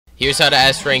Here's how to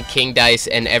S-rank King Dice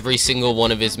and every single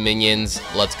one of his minions.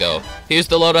 Let's go. Here's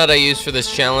the loadout I use for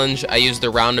this challenge. I use the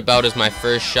Roundabout as my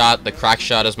first shot, the Crack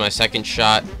Shot as my second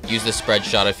shot, use the Spread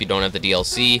Shot if you don't have the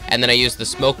DLC, and then I use the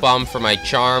Smoke Bomb for my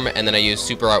charm, and then I use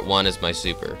Super Art 1 as my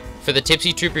super. For the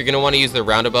Tipsy Troop, you're going to want to use the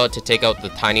Roundabout to take out the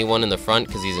tiny one in the front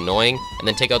because he's annoying, and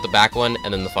then take out the back one,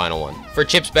 and then the final one. For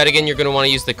Chips Bedigan, you're going to want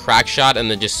to use the Crack Shot and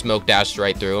then just smoke dash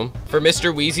right through him. For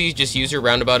Mr. Wheezy, just use your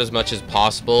Roundabout as much as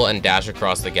possible and dash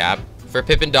across the gap. For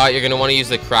Pip and Dot, you're going to want to use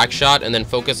the Crack Shot and then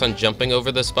focus on jumping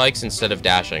over the spikes instead of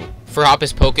dashing. For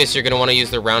Hoppus Pocus, you're going to want to use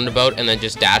the Roundabout and then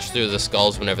just dash through the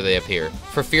skulls whenever they appear.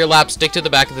 For Fear Lap, stick to the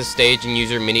back of the stage and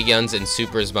use your miniguns and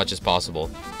super as much as possible.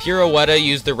 Pirouetta,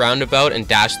 use the Roundabout and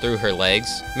dash through her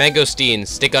legs. Mangosteen,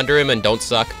 stick under him and don't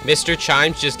suck. Mr.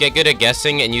 Chimes, just get good at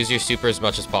guessing and use your super as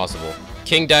much as possible.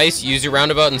 King Dice, use your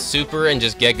Roundabout and super and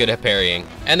just get good at parrying.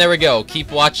 And there we go.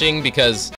 Keep watching because